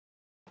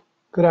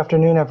Good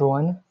afternoon,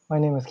 everyone. My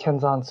name is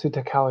Kenzan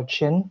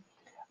Tsutakawa-Chinn.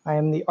 I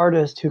am the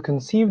artist who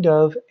conceived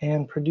of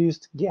and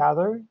produced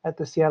Gather at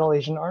the Seattle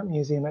Asian Art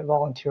Museum at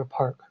Volunteer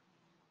Park.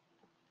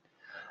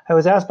 I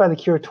was asked by the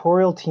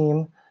curatorial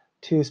team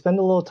to spend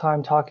a little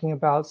time talking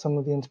about some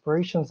of the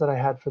inspirations that I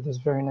had for this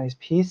very nice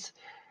piece,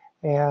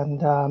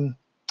 and I'd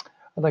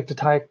like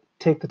to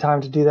take the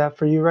time to do that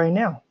for you right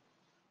now.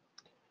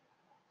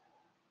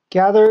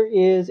 Gather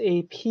is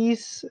a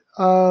piece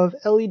of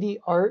LED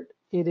art.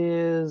 It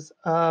is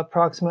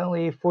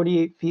approximately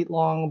 48 feet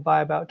long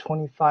by about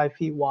 25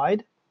 feet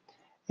wide,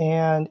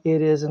 and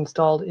it is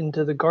installed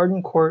into the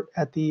garden court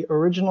at the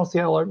original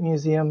Seattle Art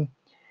Museum,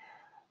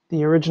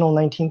 the original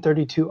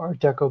 1932 Art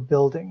Deco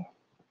building.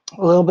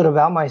 A little bit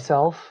about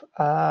myself.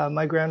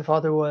 My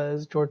grandfather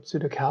was George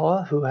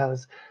Tsutakawa, who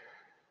has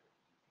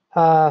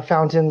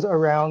fountains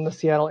around the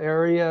Seattle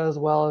area as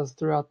well as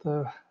throughout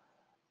the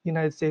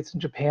United States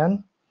and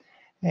Japan.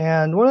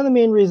 And one of the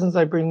main reasons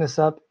I bring this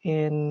up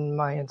in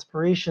my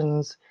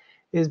inspirations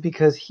is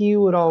because he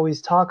would always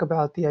talk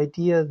about the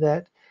idea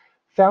that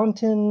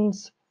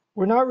fountains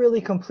were not really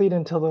complete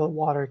until the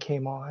water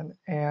came on.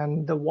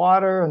 And the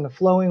water and the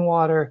flowing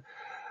water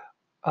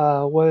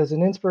was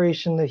an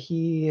inspiration that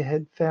he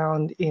had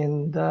found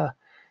in the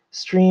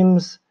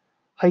streams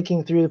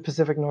hiking through the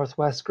Pacific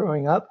Northwest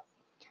growing up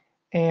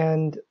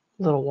and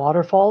little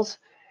waterfalls.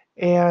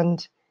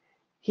 And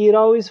he had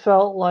always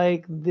felt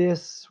like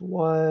this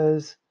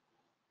was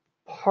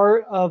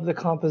part of the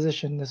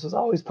composition. This was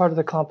always part of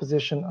the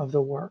composition of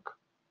the work,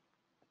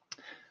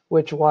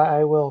 which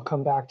I will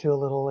come back to a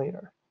little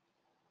later.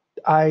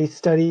 I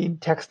studied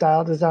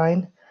textile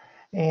design,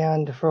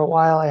 and for a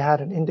while I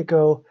had an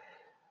indigo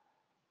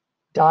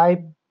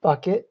dye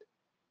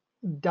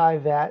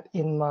vat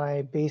in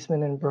my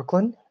basement in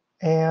Brooklyn.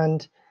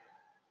 And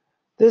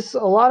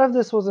a lot of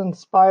this was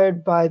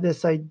inspired by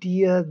this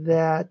idea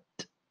that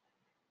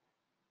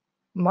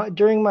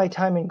during my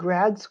time in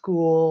grad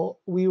school,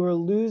 we were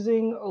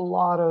losing a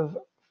lot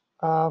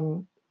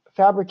of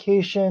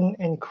fabrication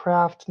and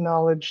craft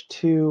knowledge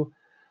to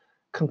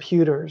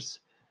computers.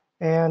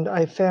 And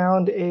I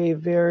found a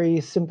very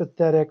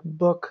sympathetic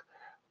book,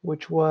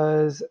 which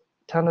was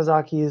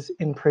Tanazaki's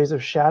In Praise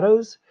of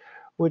Shadows,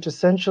 which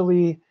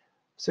essentially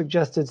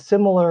suggested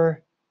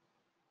similar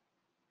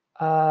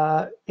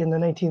in the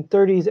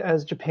 1930s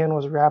as Japan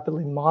was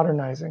rapidly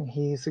modernizing.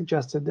 He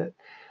suggested that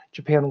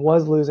Japan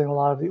was losing a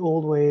lot of the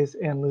old ways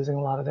and losing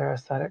a lot of their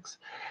aesthetics.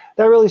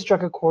 That really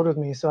struck a chord with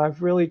me, so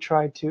I've really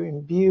tried to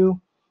imbue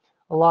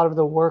a lot of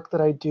the work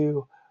that I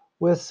do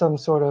with some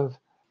sort of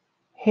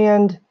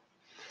hand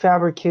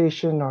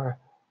fabrication or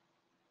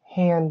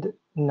hand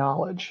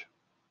knowledge.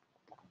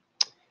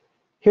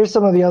 Here's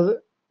some of the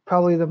other,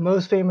 probably the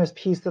most famous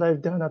piece that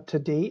I've done up to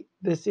date.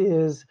 This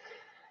is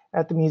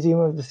at the Museum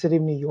of the City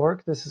of New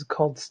York. This is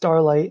called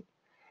Starlight,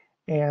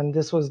 and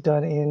this was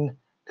done in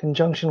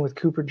conjunction with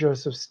Cooper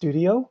Joseph's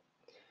studio,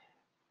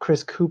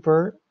 Chris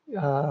Cooper,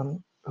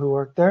 who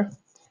worked there.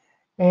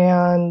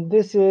 And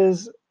this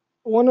is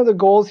one of the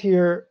goals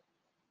here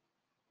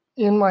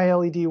in my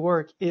LED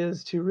work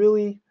is to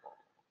really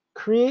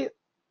create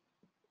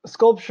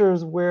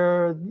sculptures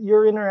where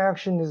your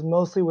interaction is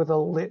mostly with a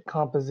lit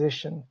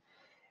composition.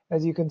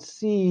 As you can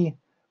see,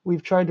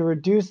 we've tried to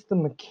reduce the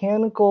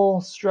mechanical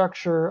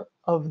structure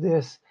of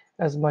this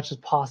as much as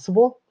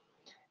possible.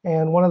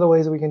 And one of the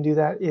ways we can do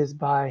that is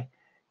by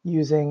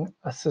using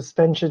a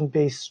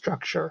suspension-based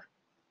structure.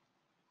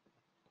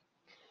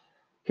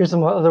 Here's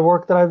some other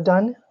work that I've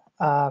done.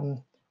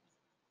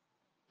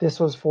 This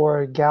was for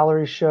a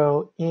gallery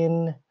show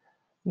in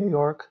New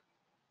York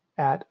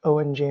at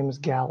Owen James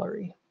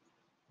Gallery.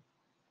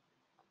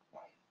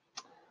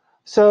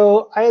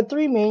 So I had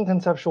three main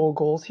conceptual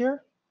goals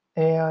here.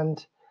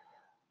 And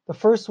the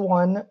first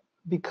one,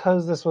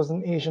 because this was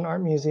an Asian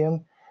art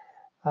museum,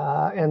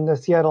 and the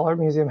Seattle Art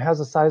Museum has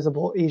a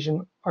sizable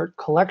Asian art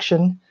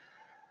collection,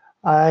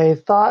 I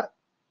thought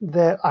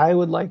that I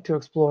would like to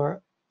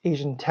explore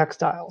Asian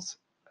textiles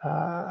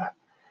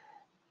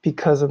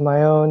because of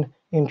my own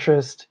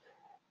interest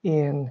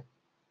in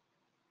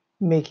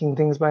making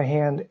things by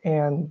hand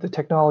and the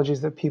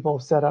technologies that people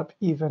have set up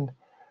even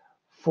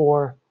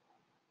for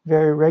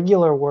very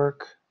regular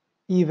work,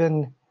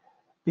 even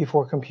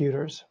before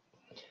computers.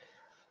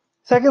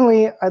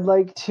 Secondly, I'd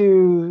like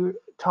to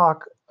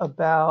talk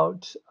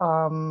about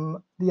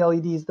the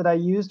LEDs that I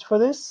used for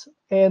this.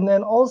 And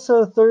then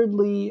also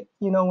thirdly,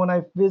 when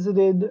I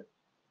visited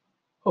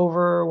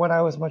over when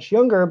I was much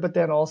younger, but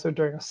then also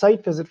during a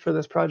site visit for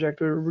this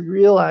project, we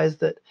realized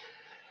that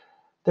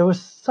there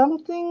was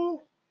something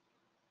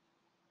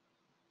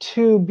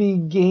to be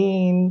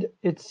gained,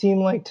 it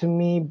seemed like to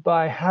me,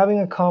 by having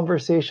a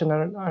conversation,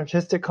 an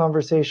artistic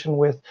conversation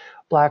with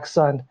Black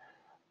Sun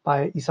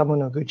by Isamu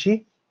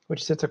Noguchi,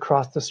 which sits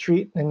across the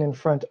street and in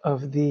front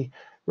of the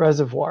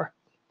reservoir.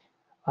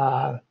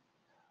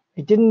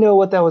 I didn't know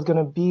what that was going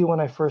to be when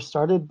I first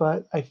started,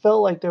 but I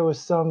felt like there was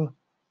some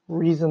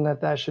reason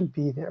that should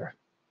be there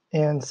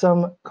and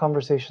some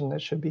conversation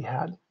that should be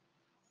had.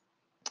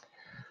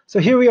 So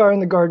here we are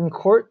in the garden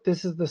court.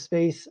 This is the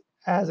space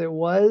as it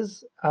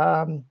was.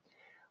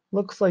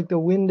 Looks like the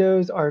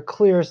windows are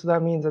clear, so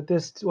that means that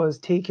this was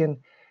taken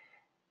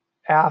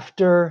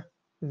after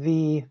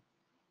the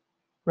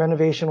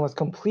renovation was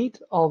complete,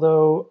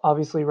 although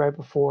obviously right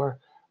before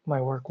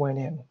my work went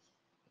in.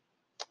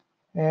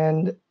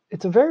 And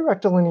it's a very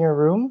rectilinear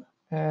room,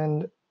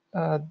 and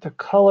the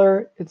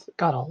color, it's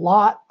got a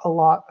lot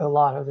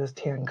of this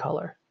tan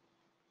color.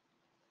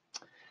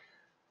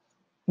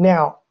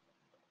 Now,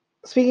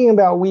 speaking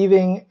about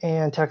weaving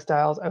and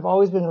textiles, I've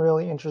always been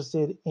really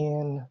interested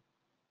in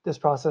this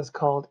process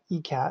called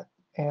ikat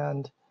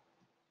and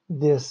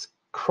this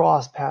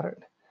cross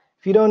pattern.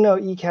 If you don't know,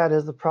 ikat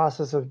is the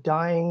process of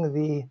dyeing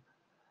the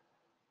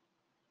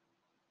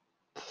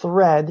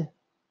thread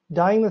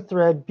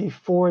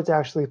before it's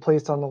actually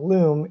placed on the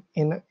loom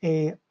in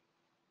a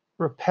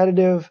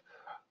repetitive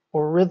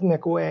or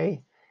rhythmic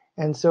way.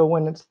 And so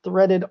when it's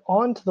threaded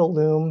onto the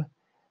loom,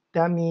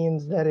 that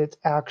means that it's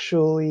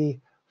actually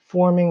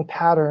forming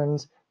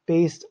patterns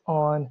based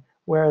on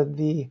where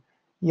the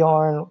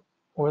yarn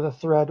or the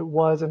thread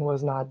was and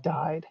was not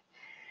dyed.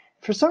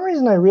 For some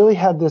reason, I really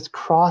had this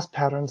cross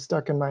pattern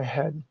stuck in my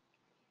head.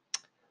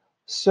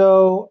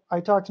 So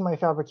I talked to my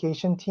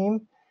fabrication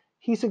team.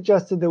 He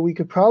suggested that we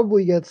could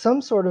probably get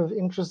some sort of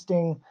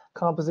interesting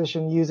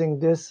composition using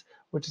this,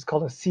 which is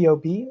called a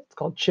COB. It's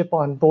called chip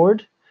on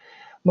board.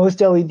 Most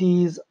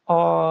LEDs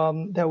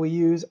that we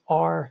use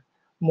are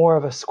more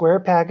of a square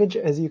package.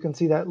 As you can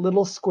see, that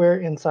little square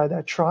inside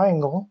that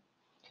triangle,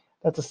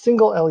 that's a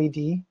single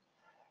LED,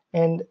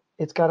 and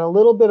it's got a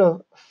little bit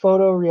of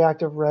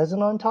photoreactive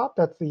resin on top.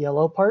 That's the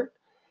yellow part.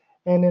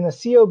 And in a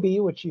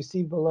COB, which you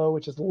see below,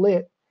 which is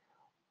lit,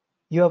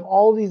 you have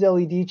all these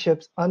LED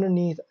chips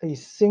underneath a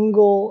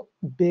single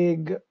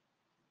big,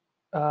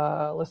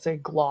 let's say,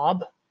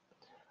 glob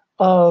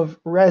of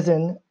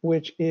resin,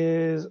 which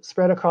is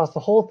spread across the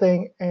whole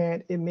thing,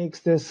 and it makes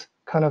this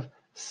kind of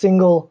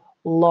single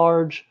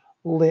large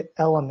lit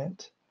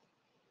element.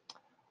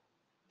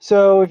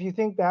 So if you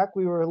think back,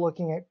 we were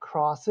looking at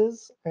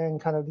crosses and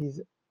kind of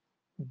these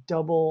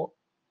double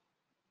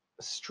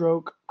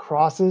stroke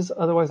crosses,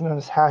 otherwise known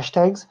as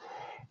hashtags.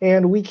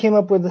 And we came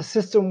up with a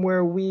system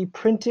where we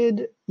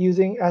printed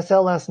using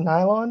SLS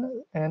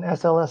nylon, and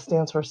SLS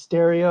stands for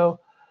stereo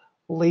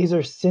laser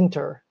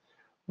sinter,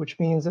 which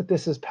means that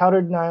this is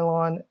powdered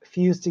nylon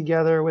fused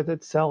together with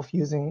itself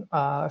using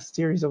a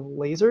series of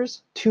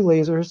lasers, two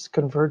lasers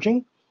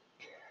converging.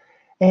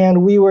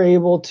 And we were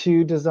able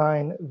to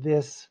design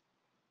this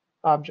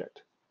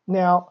object.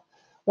 Now,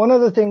 one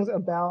of the things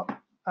about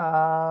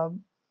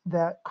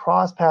that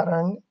cross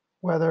pattern,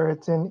 whether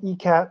it's in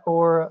ikat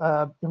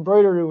or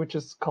embroidery, which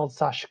is called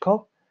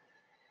sashiko,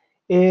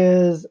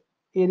 is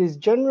it is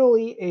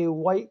generally a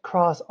white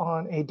cross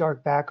on a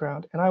dark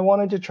background. And I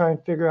wanted to try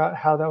and figure out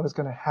how that was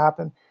going to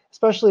happen,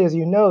 especially as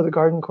you know, the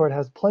garden cord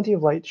has plenty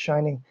of light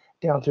shining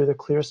down through the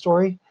clear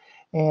story,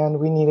 and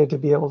we needed to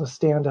be able to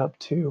stand up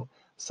to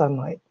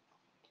sunlight.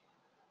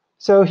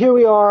 So here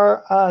we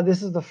are.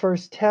 This is the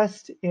first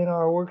test in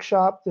our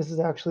workshop. This is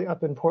actually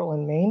up in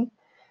Portland, Maine.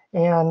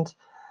 And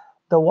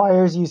the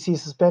wires you see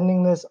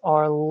suspending this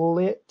are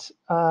lit,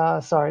 they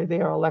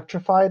are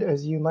electrified,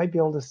 as you might be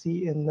able to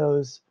see in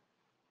those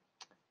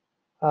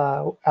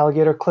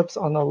alligator clips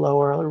on the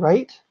lower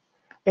right.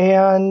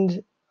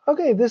 And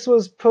okay, this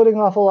was putting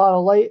off a lot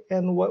of light,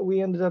 and what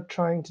we ended up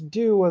trying to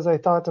do was, I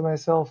thought to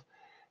myself,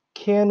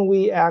 can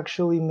we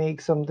actually make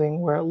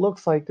something where it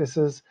looks like this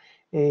is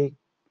a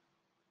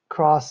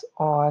cross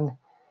on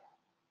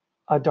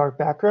a dark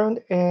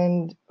background?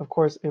 And of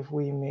course, if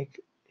we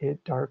make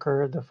it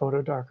darker, the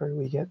photo darker,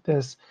 we get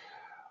this,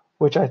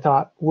 which I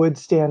thought would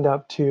stand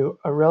up to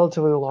a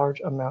relatively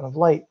large amount of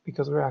light,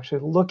 because we're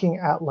actually looking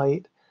at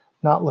light,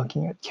 not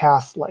looking at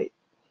cast light.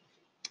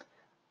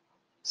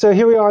 So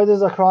here we are. This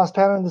is a cross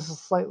pattern. This is a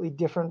slightly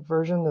different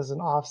version. This is an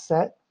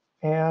offset.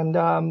 And,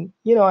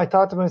 you know, I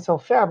thought to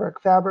myself, fabric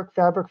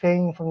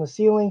hanging from the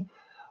ceiling.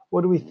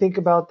 What do we think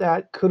about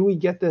that? Could we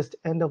get this to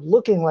end up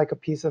looking like a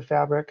piece of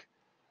fabric?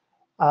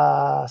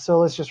 So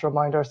let's just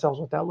remind ourselves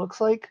what that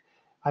looks like.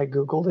 I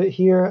Googled it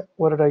here.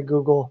 What did I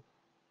Google?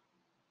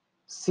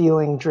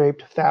 Ceiling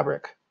draped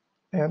fabric.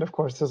 And of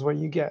course, this is what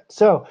you get.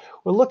 So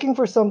we're looking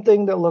for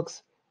something that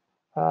looks,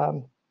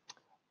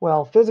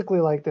 well, physically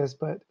like this,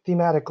 but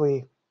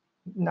thematically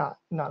not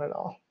at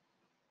all.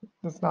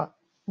 It's not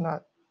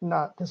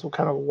this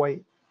kind of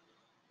white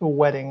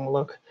wedding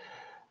look.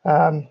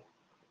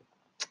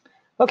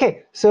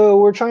 Okay, so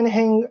we're trying to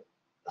hang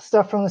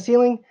stuff from the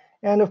ceiling.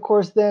 And of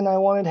course, then I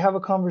wanted to have a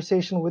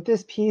conversation with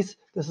this piece.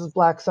 This is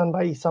Black Sun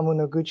by Isamu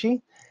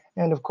Noguchi.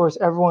 And of course,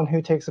 everyone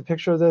who takes a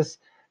picture of this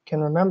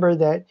can remember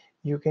that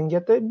you can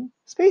get the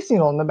Space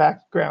Needle in the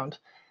background.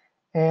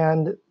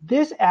 And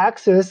this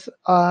axis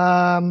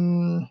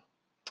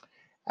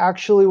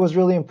actually was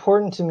really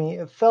important to me.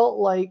 It felt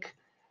like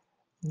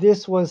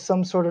this was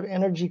some sort of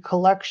energy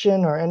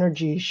collection or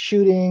energy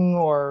shooting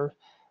or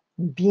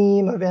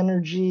beam of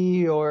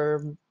energy,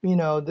 or, you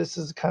know, this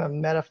is kind of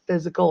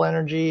metaphysical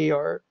energy,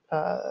 or,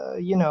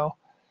 you know,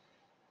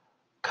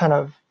 kind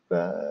of,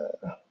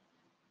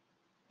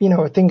 you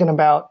know, thinking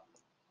about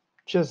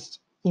just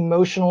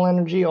emotional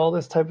energy, all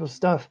this type of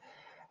stuff.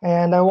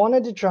 And I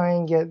wanted to try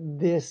and get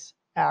this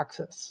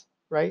axis,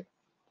 right?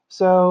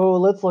 So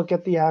let's look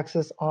at the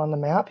axis on the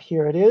map.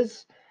 Here it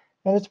is.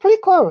 And it's pretty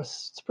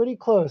close. It's pretty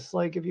close.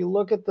 Like if you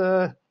look at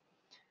the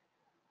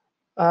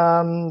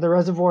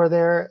reservoir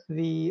there,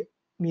 the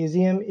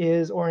museum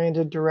is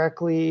oriented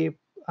directly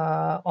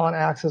on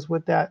axis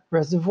with that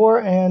reservoir.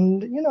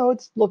 And, you know,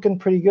 it's looking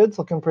pretty good. It's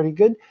looking pretty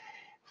good.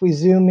 If we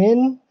zoom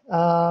in,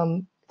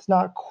 it's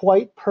not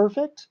quite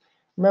perfect.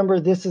 Remember,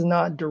 this is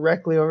not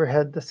directly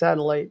overhead. The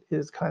satellite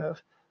is kind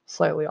of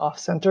slightly off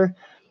center.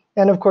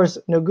 And of course,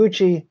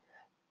 Noguchi,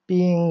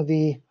 being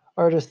the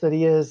artist that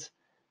he is,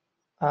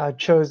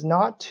 chose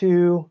not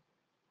to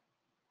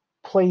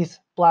place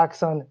Black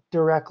Sun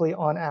directly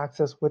on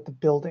axis with the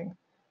building,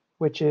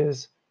 which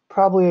is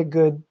probably a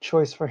good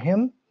choice for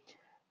him.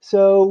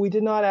 So we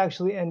did not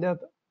actually end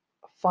up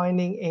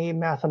finding a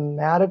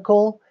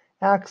mathematical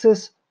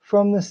axis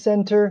from the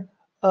center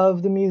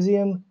of the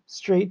museum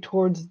straight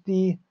towards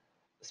the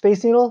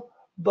Space Needle,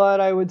 but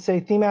I would say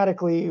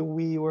thematically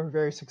we were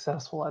very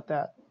successful at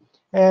that.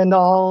 And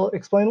I'll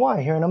explain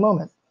why here in a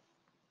moment.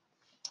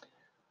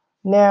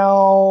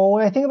 Now,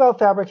 when I think about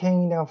fabric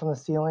hanging down from the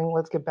ceiling,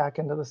 let's get back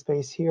into the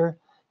space here.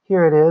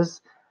 Here it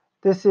is.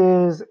 This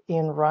is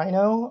in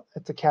Rhino.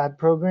 It's a CAD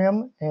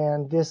program,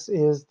 and this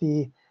is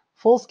the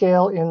full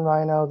scale in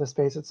Rhino, the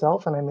space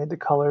itself, and I made the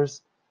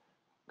colors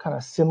kind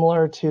of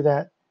similar to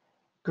that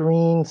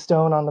green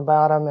stone on the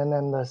bottom and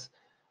then this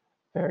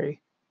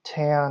very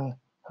tan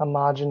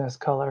homogeneous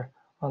color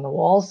on the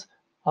walls.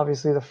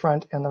 Obviously the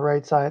front and the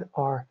right side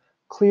are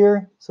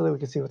clear so that we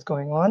can see what's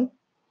going on.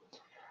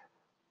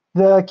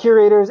 The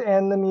curators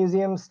and the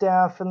museum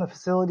staff and the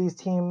facilities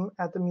team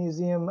at the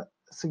museum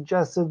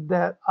suggested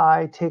that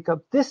I take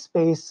up this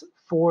space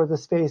for the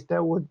space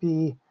that would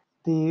be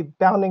the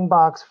bounding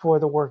box for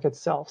the work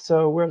itself.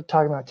 So we're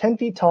talking about 10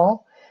 feet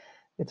tall.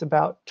 It's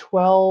about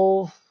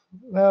 25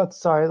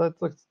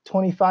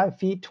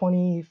 feet,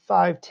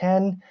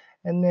 25.10.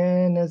 And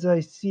then as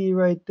I see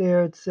right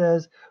there, it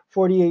says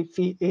 48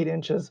 feet, 8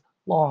 inches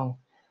long.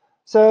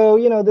 So,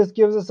 you know, this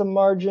gives us a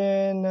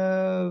margin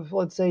of,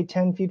 let's say,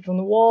 10 feet from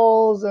the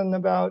walls and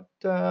about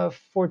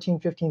 14,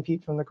 15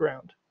 feet from the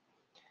ground.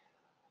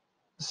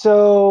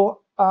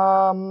 So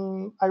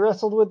I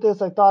wrestled with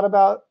this. I thought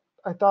about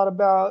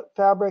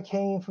fabric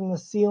hanging from the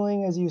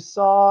ceiling, as you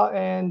saw,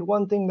 and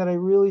one thing that I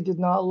really did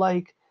not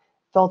like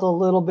felt a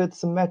little bit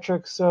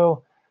symmetric.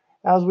 So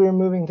as we were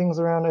moving things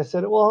around, I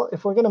said, well,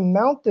 if we're going to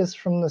mount this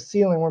from the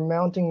ceiling, we're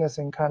mounting this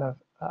in kind of,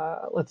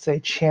 let's say,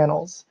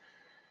 channels.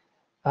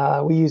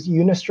 We use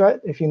Unistrut,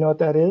 if you know what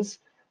that is.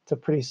 It's a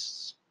pretty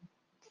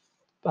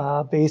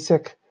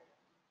basic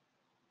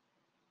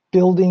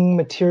building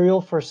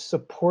material for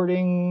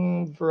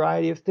supporting a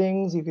variety of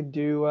things. You could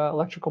do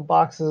electrical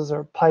boxes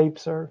or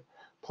pipes or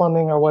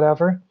plumbing or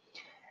whatever.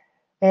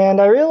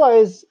 And I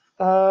realized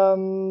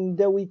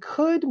that we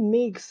could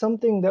make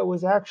something that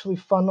was actually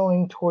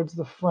funneling towards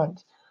the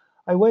front.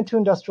 I went to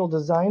industrial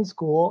design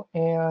school,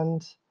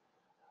 and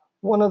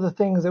one of the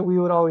things that we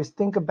would always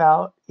think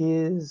about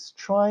is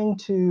trying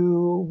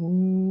to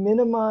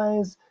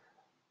minimize,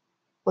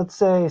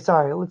 let's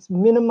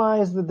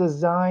minimize the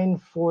design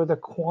for the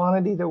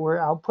quantity that we're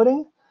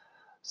outputting.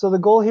 So the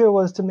goal here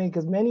was to make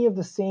as many of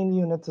the same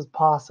units as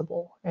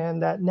possible,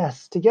 and that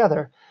nests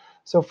together.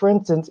 So for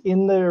instance,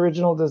 in the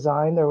original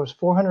design, there was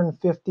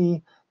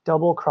 450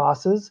 double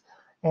crosses,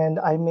 and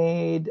I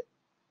made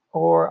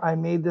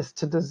this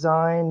to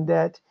design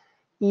that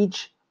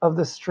each of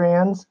the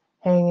strands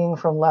hanging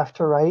from left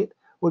to right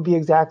would be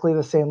exactly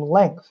the same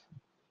length.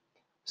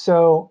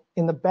 So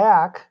in the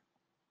back,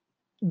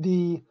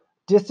 the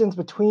distance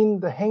between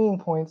the hanging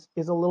points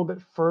is a little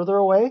bit further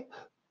away,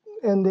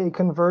 and they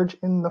converge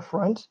in the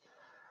front.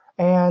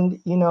 And,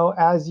 you know,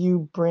 as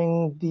you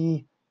bring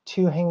the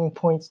two hanging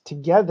points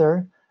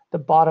together, the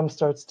bottom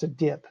starts to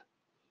dip.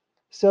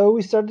 So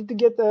we started to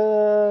get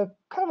the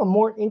kind of a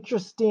more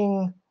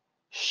interesting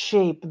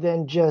shape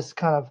than just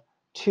kind of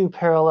two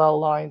parallel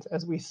lines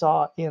as we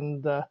saw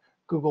in the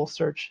Google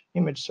search,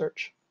 image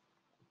search.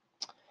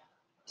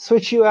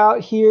 Switch you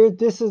out here.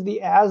 This is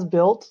the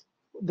as-built.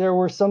 There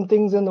were some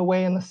things in the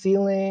way in the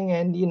ceiling,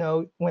 and, you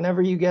know,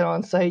 whenever you get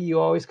on site, you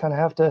always kind of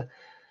have to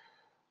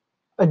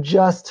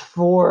adjust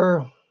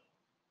for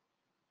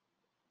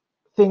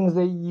things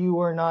that you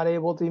were not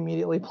able to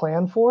immediately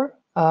plan for.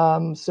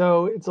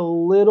 So it's a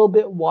little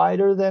bit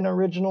wider than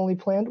originally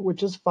planned,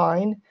 which is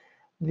fine.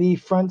 The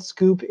front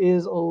scoop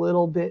is a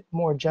little bit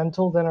more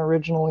gentle than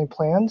originally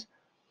planned.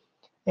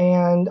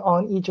 And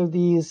on each of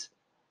these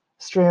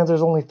strands,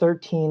 there's only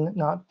 13,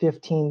 not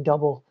 15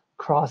 double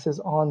crosses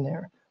on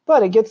there.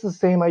 But it gets the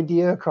same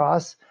idea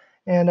across,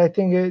 and I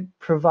think it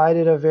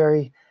provided a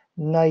very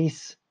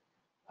nice,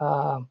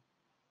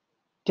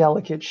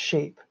 delicate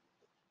shape.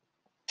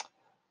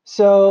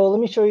 So let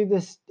me show you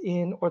this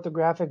in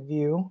orthographic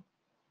view.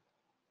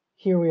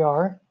 Here we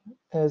are.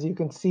 As you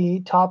can see,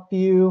 top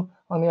view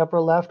on the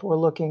upper left, we're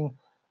looking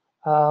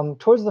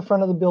towards the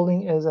front of the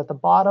building is at the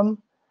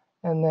bottom.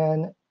 And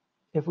then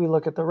if we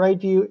look at the right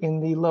view in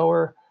the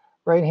lower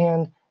right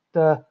hand,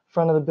 the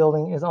front of the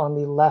building is on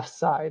the left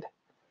side.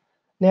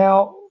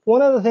 Now,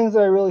 one of the things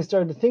that I really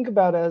started to think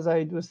about as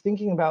I was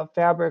thinking about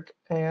fabric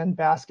and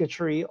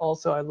basketry,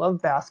 also I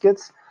love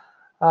baskets,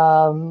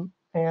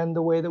 and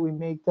the way that we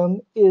make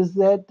them, is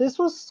that this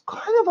was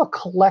kind of a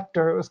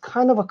collector. It was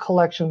kind of a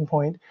collection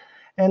point.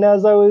 And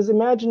as I was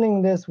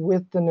imagining this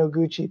with the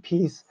Noguchi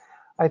piece,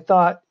 I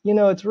thought, you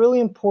know, it's really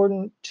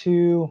important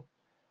to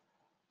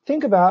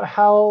think about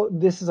how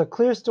this is a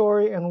clear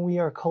story and we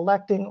are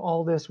collecting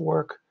all this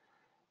work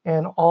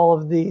and all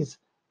of these,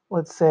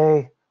 let's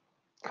say,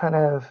 it's kind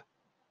of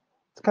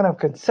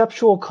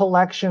conceptual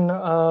collection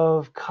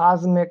of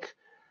cosmic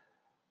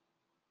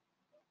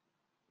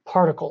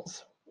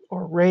particles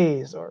or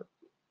rays or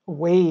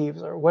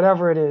waves or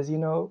whatever it is, you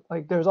know,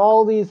 like there's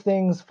all these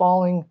things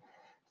falling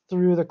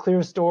through the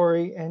clear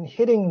story and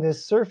hitting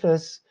this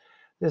surface,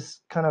 this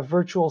kind of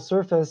virtual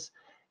surface.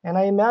 And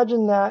I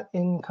imagine that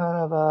in kind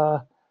of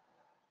a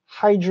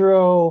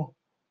hydro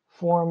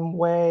form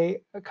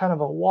way, kind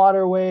of a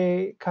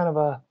waterway, kind of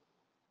a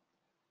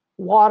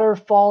water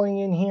falling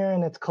in here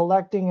and it's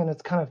collecting and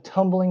it's kind of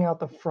tumbling out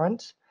the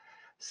front,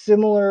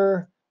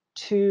 similar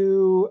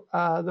to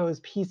those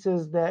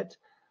pieces that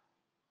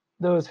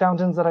those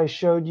fountains that I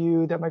showed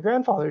you that my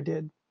grandfather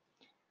did.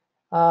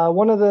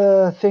 One of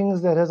the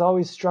things that has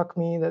always struck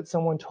me that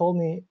someone told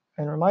me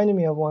and reminded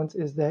me of once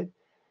is that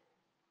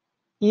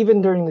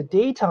even during the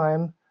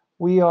daytime,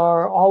 we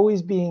are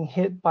always being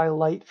hit by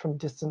light from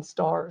distant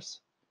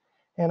stars.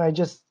 And I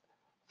just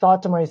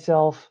thought to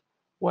myself,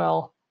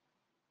 well,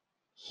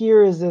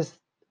 here is this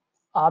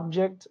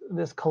object,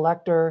 this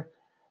collector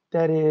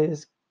that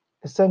is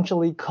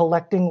essentially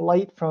collecting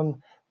light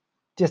from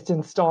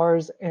distant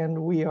stars,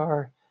 and we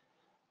are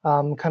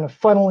kind of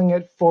funneling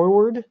it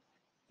forward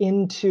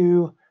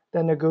into the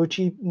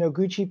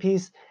Noguchi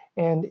piece,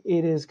 and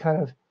it is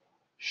kind of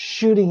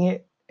shooting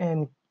it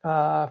and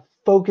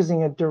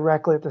focusing it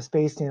directly at the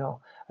Space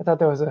Needle. I thought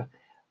that was a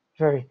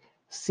very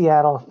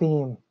Seattle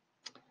theme.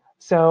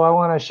 So I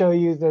want to show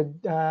you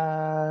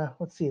the,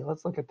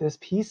 let's look at this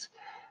piece.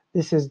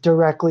 This is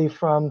directly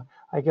from,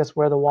 I guess,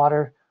 where the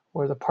water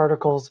or the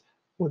particles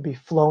would be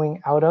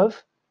flowing out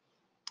of.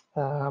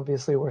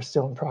 Obviously, we're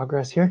still in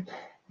progress here.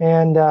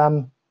 And,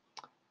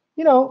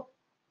 you know,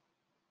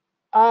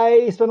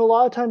 I spent a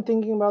lot of time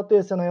thinking about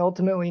this, and I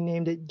ultimately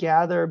named it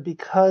Gather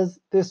because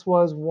this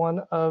was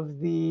one of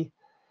the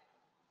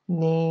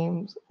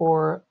names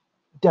or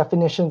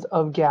definitions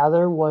of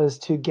gather, was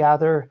to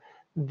gather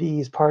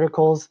these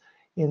particles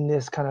in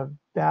this kind of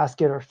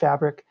basket or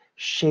fabric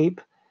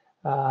shape,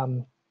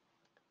 kind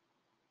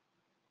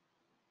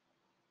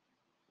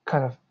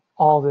of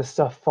all this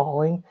stuff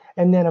falling.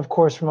 And then, of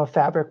course, from a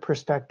fabric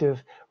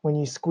perspective, when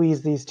you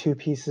squeeze these two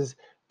pieces,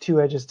 two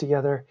edges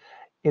together,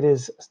 it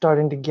is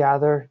starting to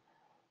gather,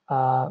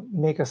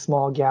 make a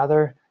small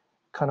gather,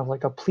 kind of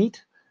like a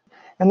pleat.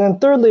 And then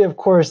thirdly, of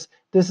course,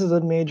 this is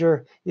a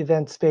major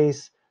event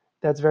space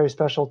that's very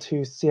special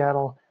to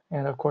Seattle.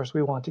 And of course,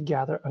 we want to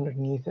gather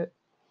underneath it.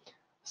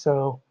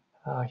 So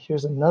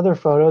here's another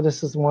photo.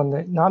 This is one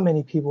that not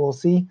many people will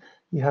see.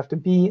 You have to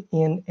be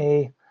in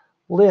a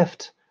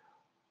lift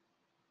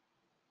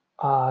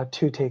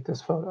to take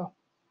this photo.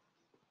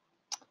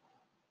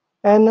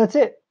 And that's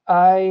it.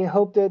 I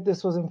hope that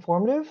this was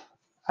informative.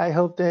 I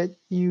hope that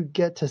you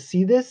get to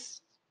see this.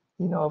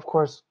 You know, of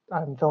course,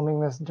 I'm filming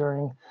this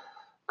during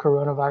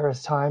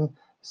coronavirus time.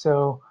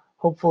 So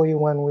hopefully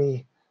when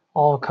we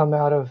all come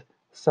out of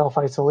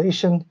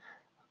self-isolation,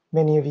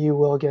 many of you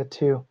will get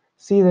to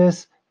see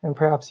this, and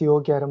perhaps you will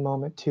get a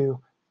moment to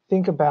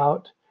think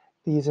about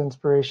these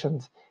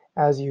inspirations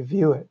as you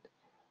view it.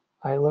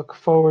 I look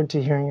forward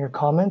to hearing your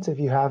comments if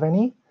you have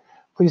any.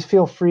 Please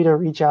feel free to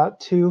reach out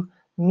to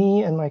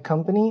me and my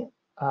company,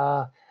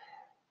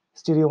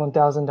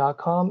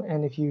 studio1000.com.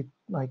 And if you'd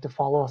like to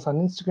follow us on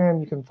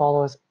Instagram, you can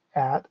follow us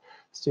at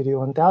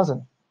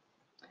Studio1000.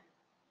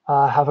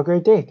 Have a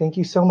great day. Thank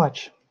you so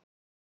much.